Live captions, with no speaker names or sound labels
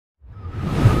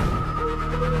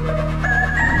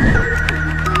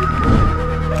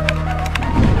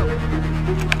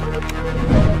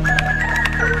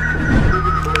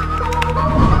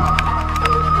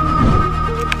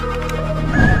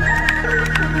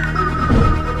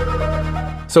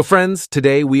So friends,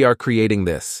 today we are creating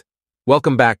this.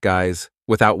 Welcome back, guys.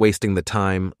 Without wasting the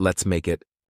time, let's make it.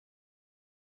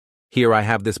 Here I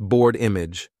have this board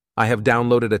image. I have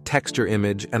downloaded a texture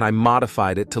image and I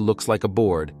modified it to look like a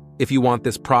board. If you want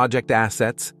this project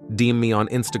assets, DM me on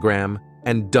Instagram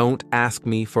and don't ask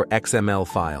me for XML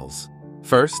files.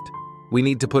 First, we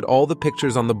need to put all the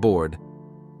pictures on the board.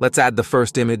 Let's add the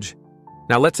first image.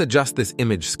 Now let's adjust this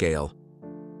image scale.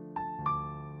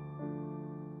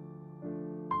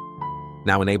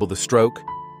 Now enable the stroke.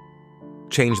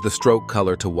 Change the stroke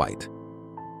color to white.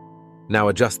 Now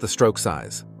adjust the stroke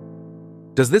size.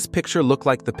 Does this picture look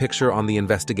like the picture on the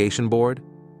investigation board?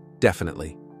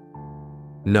 Definitely.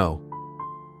 No.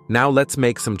 Now let's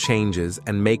make some changes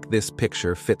and make this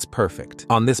picture fits perfect.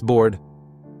 On this board,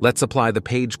 let's apply the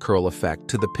page curl effect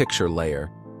to the picture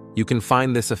layer. You can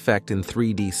find this effect in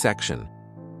 3D section.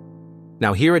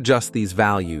 Now here adjust these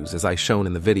values as I shown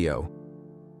in the video.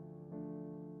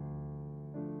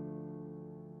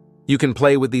 You can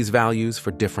play with these values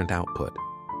for different output.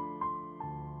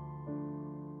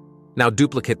 Now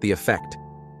duplicate the effect.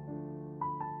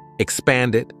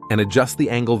 Expand it and adjust the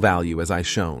angle value as I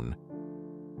shown.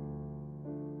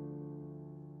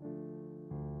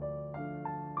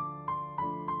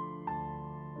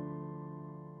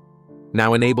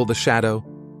 Now enable the shadow.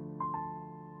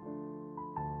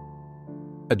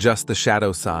 Adjust the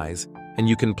shadow size, and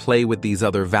you can play with these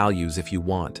other values if you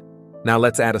want. Now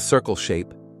let's add a circle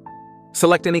shape.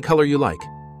 Select any color you like.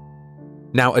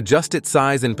 Now adjust its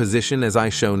size and position as I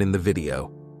shown in the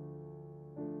video.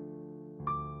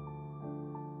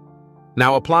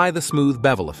 Now apply the smooth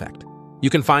bevel effect. You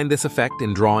can find this effect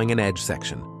in drawing and edge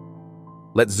section.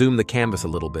 Let's zoom the canvas a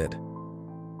little bit.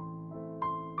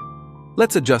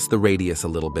 Let's adjust the radius a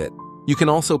little bit. You can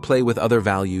also play with other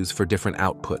values for different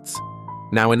outputs.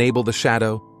 Now enable the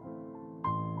shadow.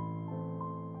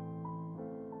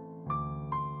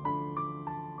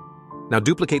 Now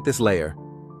duplicate this layer.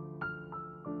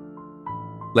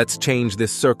 Let's change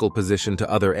this circle position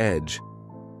to other edge.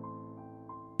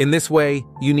 In this way,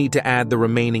 you need to add the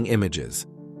remaining images.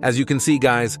 As you can see,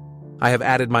 guys, I have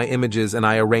added my images and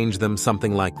I arranged them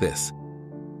something like this.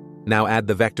 Now add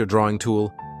the vector drawing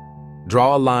tool.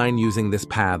 Draw a line using this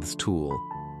paths tool.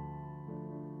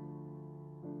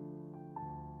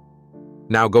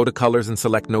 Now go to colors and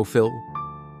select no fill.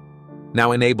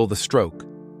 Now enable the stroke.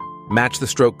 Match the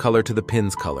stroke color to the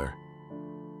pin's color.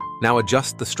 Now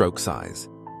adjust the stroke size.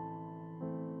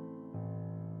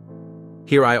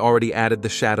 Here I already added the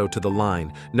shadow to the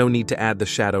line. No need to add the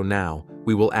shadow now.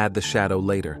 We will add the shadow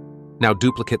later. Now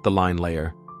duplicate the line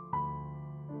layer.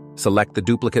 Select the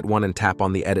duplicate one and tap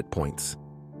on the edit points.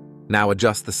 Now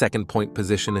adjust the second point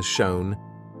position as shown.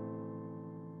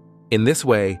 In this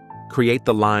way, create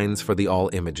the lines for the all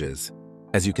images.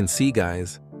 As you can see,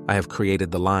 guys, I have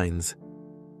created the lines.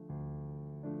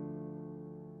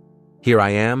 Here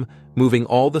I am, moving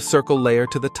all the circle layer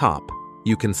to the top.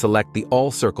 You can select the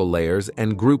all circle layers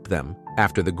and group them.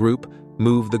 After the group,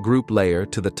 move the group layer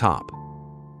to the top.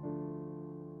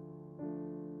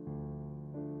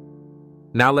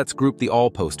 Now let's group the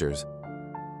all posters.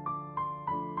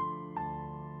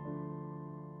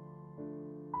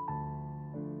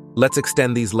 Let's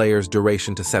extend these layers'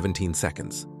 duration to 17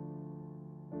 seconds.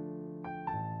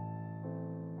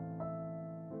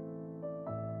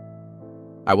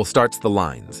 I will start the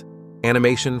lines.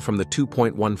 Animation from the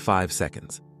 2.15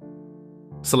 seconds.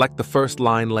 Select the first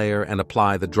line layer and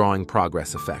apply the drawing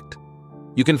progress effect.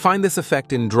 You can find this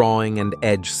effect in drawing and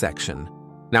edge section.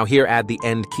 Now here add the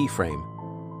end keyframe.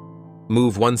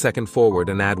 Move 1 second forward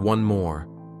and add one more.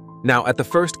 Now at the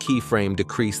first keyframe,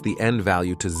 decrease the end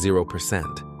value to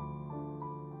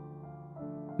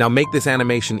 0%. Now make this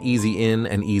animation easy in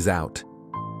and ease out.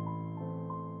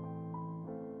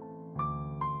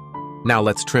 Now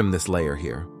let's trim this layer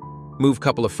here. Move a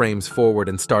couple of frames forward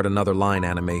and start another line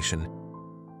animation.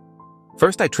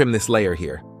 First I trim this layer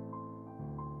here.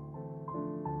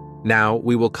 Now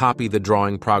we will copy the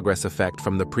drawing progress effect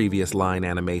from the previous line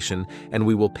animation and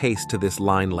we will paste to this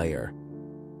line layer.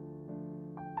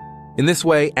 In this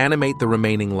way, animate the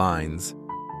remaining lines.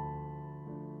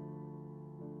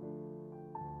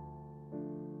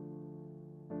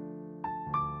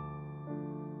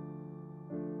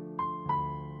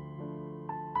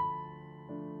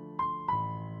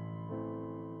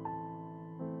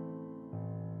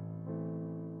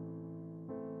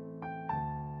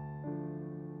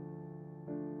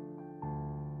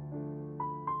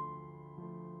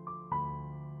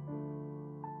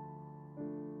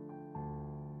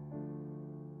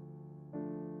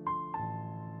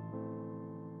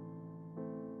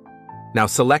 Now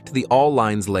select the All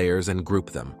Lines layers and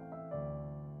group them.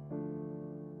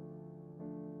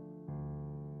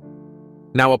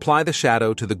 Now apply the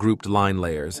shadow to the grouped line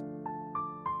layers.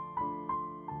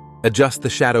 Adjust the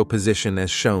shadow position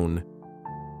as shown.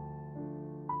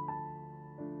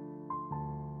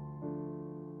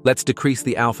 Let's decrease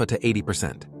the alpha to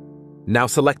 80%. Now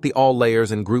select the all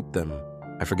layers and group them.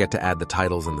 I forget to add the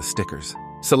titles and the stickers.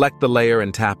 Select the layer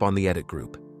and tap on the edit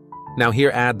group. Now here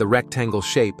add the rectangle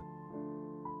shape.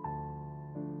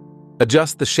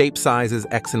 Adjust the shape sizes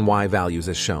X and Y values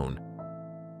as shown.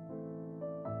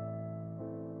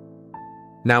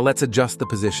 Now let's adjust the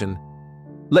position.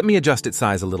 Let me adjust its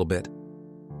size a little bit.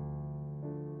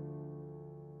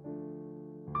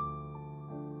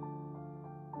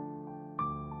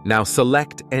 Now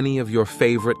select any of your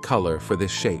favorite color for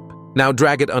this shape. Now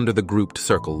drag it under the grouped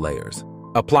circle layers.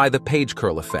 Apply the page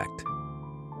curl effect.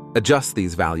 Adjust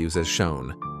these values as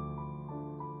shown.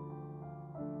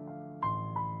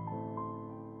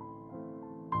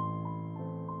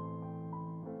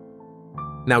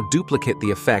 Now duplicate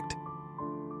the effect.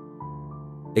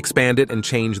 Expand it and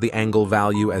change the angle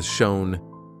value as shown.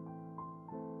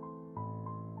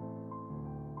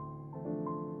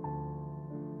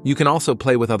 You can also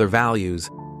play with other values.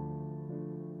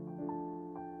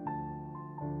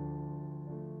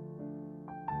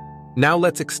 Now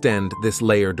let's extend this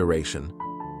layer duration.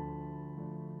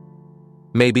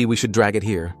 Maybe we should drag it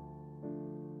here.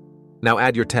 Now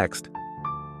add your text.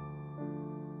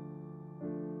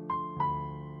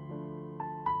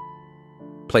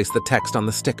 Place the text on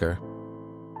the sticker.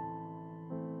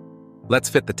 Let's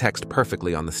fit the text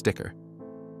perfectly on the sticker.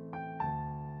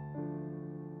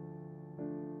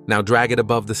 Now drag it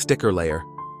above the sticker layer.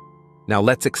 Now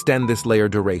let's extend this layer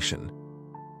duration.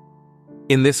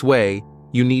 In this way,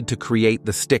 you need to create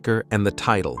the sticker and the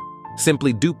title.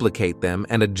 Simply duplicate them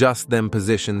and adjust them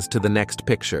positions to the next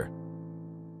picture.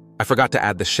 I forgot to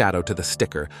add the shadow to the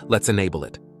sticker. Let's enable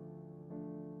it.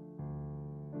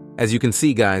 As you can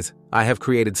see, guys, I have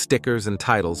created stickers and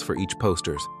titles for each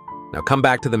posters. Now come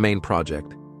back to the main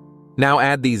project. Now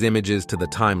add these images to the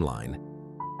timeline.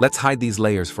 Let's hide these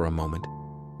layers for a moment.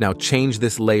 Now change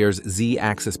this layer's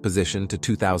Z-axis position to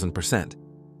 2000%.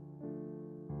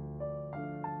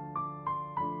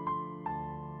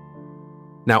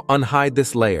 Now unhide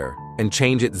this layer and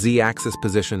change its Z-axis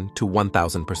position to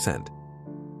 1000%.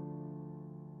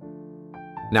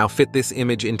 Now fit this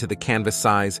image into the canvas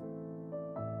size.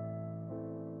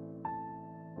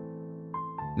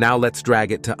 Now let's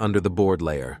drag it to under the board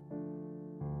layer.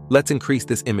 Let's increase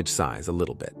this image size a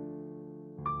little bit.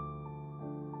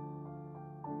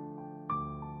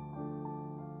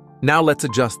 Now let's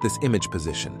adjust this image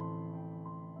position.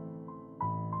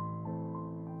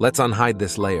 Let's unhide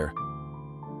this layer.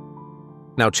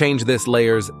 Now change this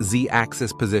layer's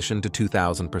Z-axis position to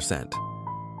 2000%.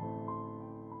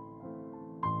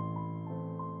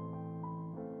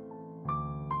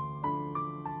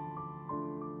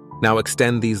 Now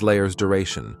extend these layers'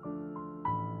 duration.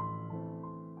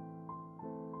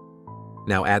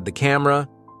 Now add the camera.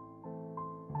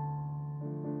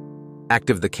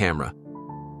 Active the camera.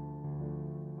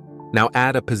 Now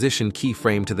add a position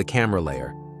keyframe to the camera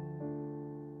layer.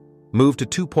 Move to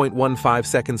 2.15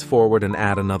 seconds forward and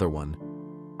add another one.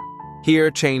 Here,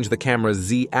 change the camera's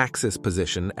Z-axis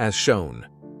position as shown.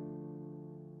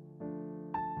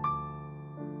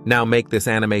 Now make this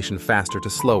animation faster to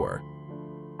slower.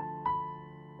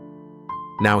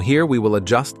 Now here we will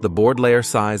adjust the board layer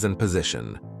size and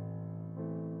position.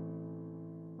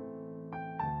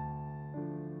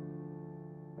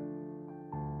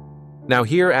 Now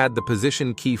here add the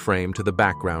position keyframe to the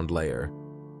background layer.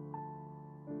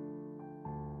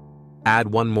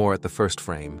 Add one more at the first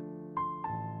frame.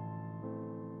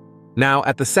 Now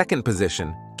at the second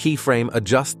position, keyframe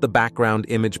adjust the background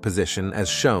image position as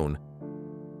shown.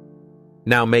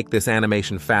 Now make this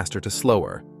animation faster to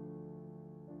slower.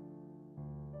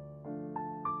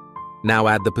 Now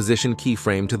add the position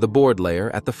keyframe to the board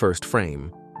layer at the first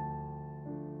frame.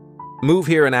 Move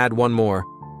here and add one more.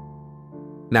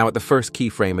 Now at the first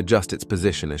keyframe, adjust its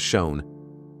position as shown.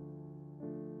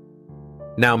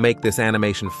 Now make this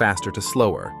animation faster to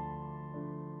slower.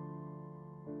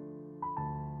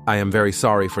 I am very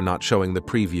sorry for not showing the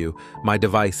preview. My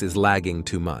device is lagging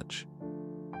too much.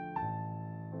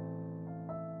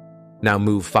 Now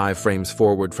move 5 frames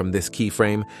forward from this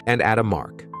keyframe and add a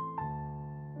mark.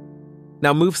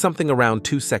 Now move something around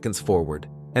 2 seconds forward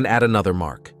and add another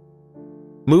mark.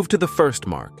 Move to the first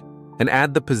mark and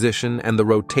add the position and the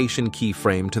rotation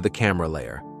keyframe to the camera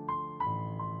layer.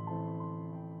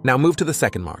 Now move to the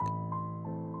second mark.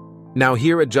 Now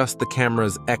here adjust the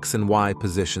camera's X and Y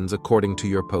positions according to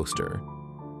your poster.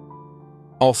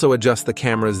 Also adjust the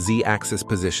camera's Z-axis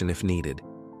position if needed.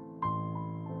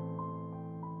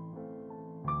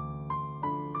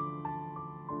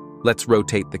 Let's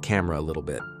rotate the camera a little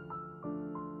bit.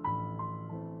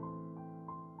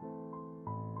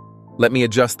 Let me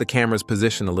adjust the camera's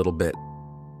position a little bit.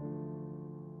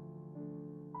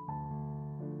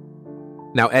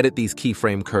 Now edit these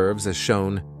keyframe curves as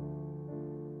shown.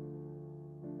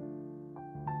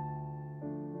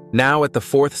 Now at the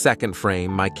 4th second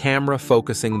frame, my camera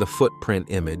focusing the footprint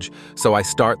image, so I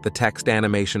start the text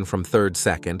animation from 3rd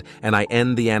second, and I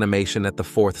end the animation at the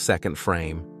 4th second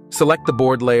frame. Select the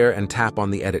board layer and tap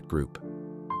on the edit group.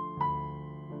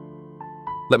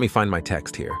 Let me find my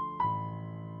text here.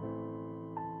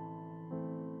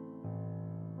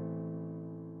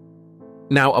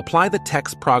 Now apply the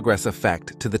text progress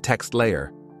effect to the text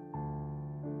layer.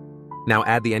 Now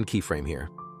add the end keyframe here.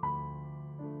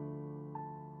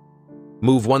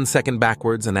 Move 1 second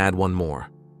backwards and add one more.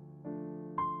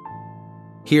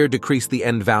 Here, decrease the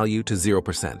end value to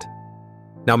 0%.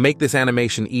 Now make this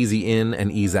animation easy in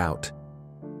and ease out.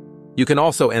 You can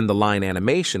also end the line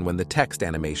animation when the text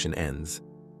animation ends.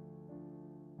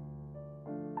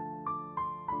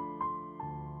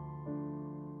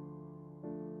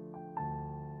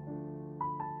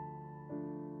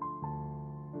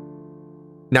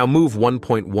 Now move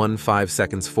 1.15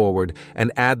 seconds forward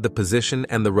and add the position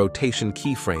and the rotation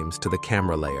keyframes to the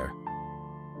camera layer.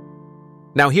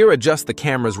 Now here adjust the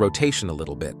camera's rotation a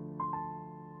little bit.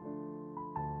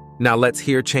 Now let's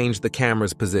here change the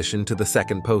camera's position to the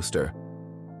second poster.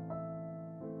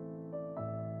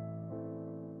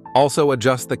 Also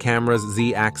adjust the camera's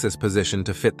Z-axis position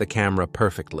to fit the camera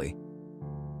perfectly.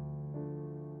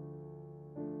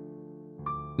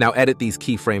 Now edit these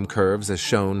keyframe curves as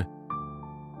shown.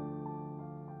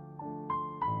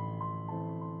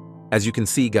 As you can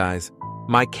see, guys,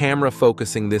 my camera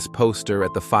focusing this poster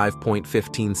at the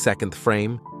 5.15 second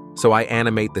frame, so I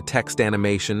animate the text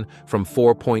animation from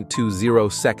 4.20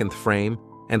 second frame,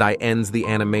 and I ends the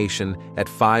animation at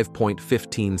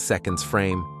 5.15 seconds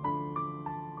frame.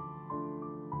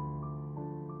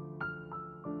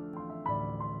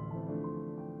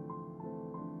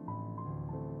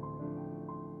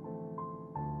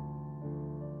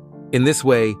 In this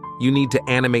way, you need to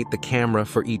animate the camera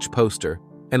for each poster,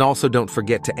 and also don't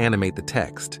forget to animate the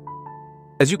text.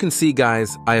 As you can see,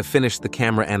 guys, I have finished the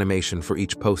camera animation for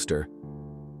each poster.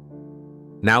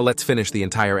 Now let's finish the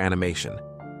entire animation.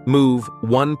 Move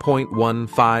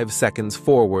 1.15 seconds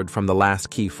forward from the last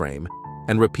keyframe,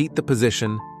 and repeat the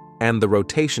position and the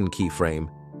rotation keyframe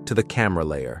to the camera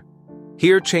layer.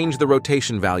 Here, change the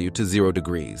rotation value to 0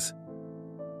 degrees.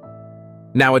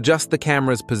 Now adjust the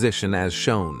camera's position as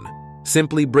shown.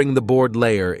 Simply bring the board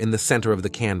layer in the center of the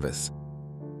canvas.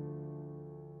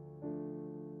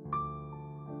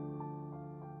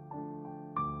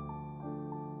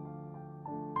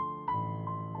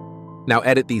 Now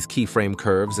edit these keyframe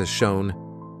curves as shown.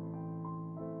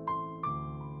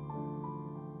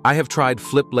 I have tried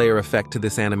flip layer effect to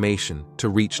this animation to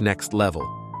reach next level.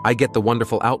 I get the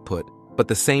wonderful output, but at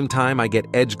the same time I get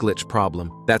edge glitch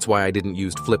problem. That's why I didn't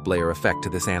use flip layer effect to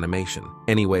this animation.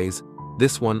 Anyways,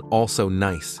 this one also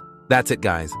nice. That's it,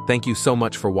 guys. Thank you so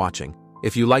much for watching.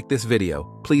 If you like this video,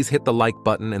 please hit the like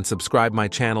button and subscribe my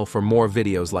channel for more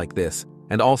videos like this.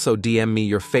 And also DM me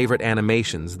your favorite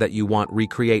animations that you want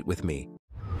recreate with me.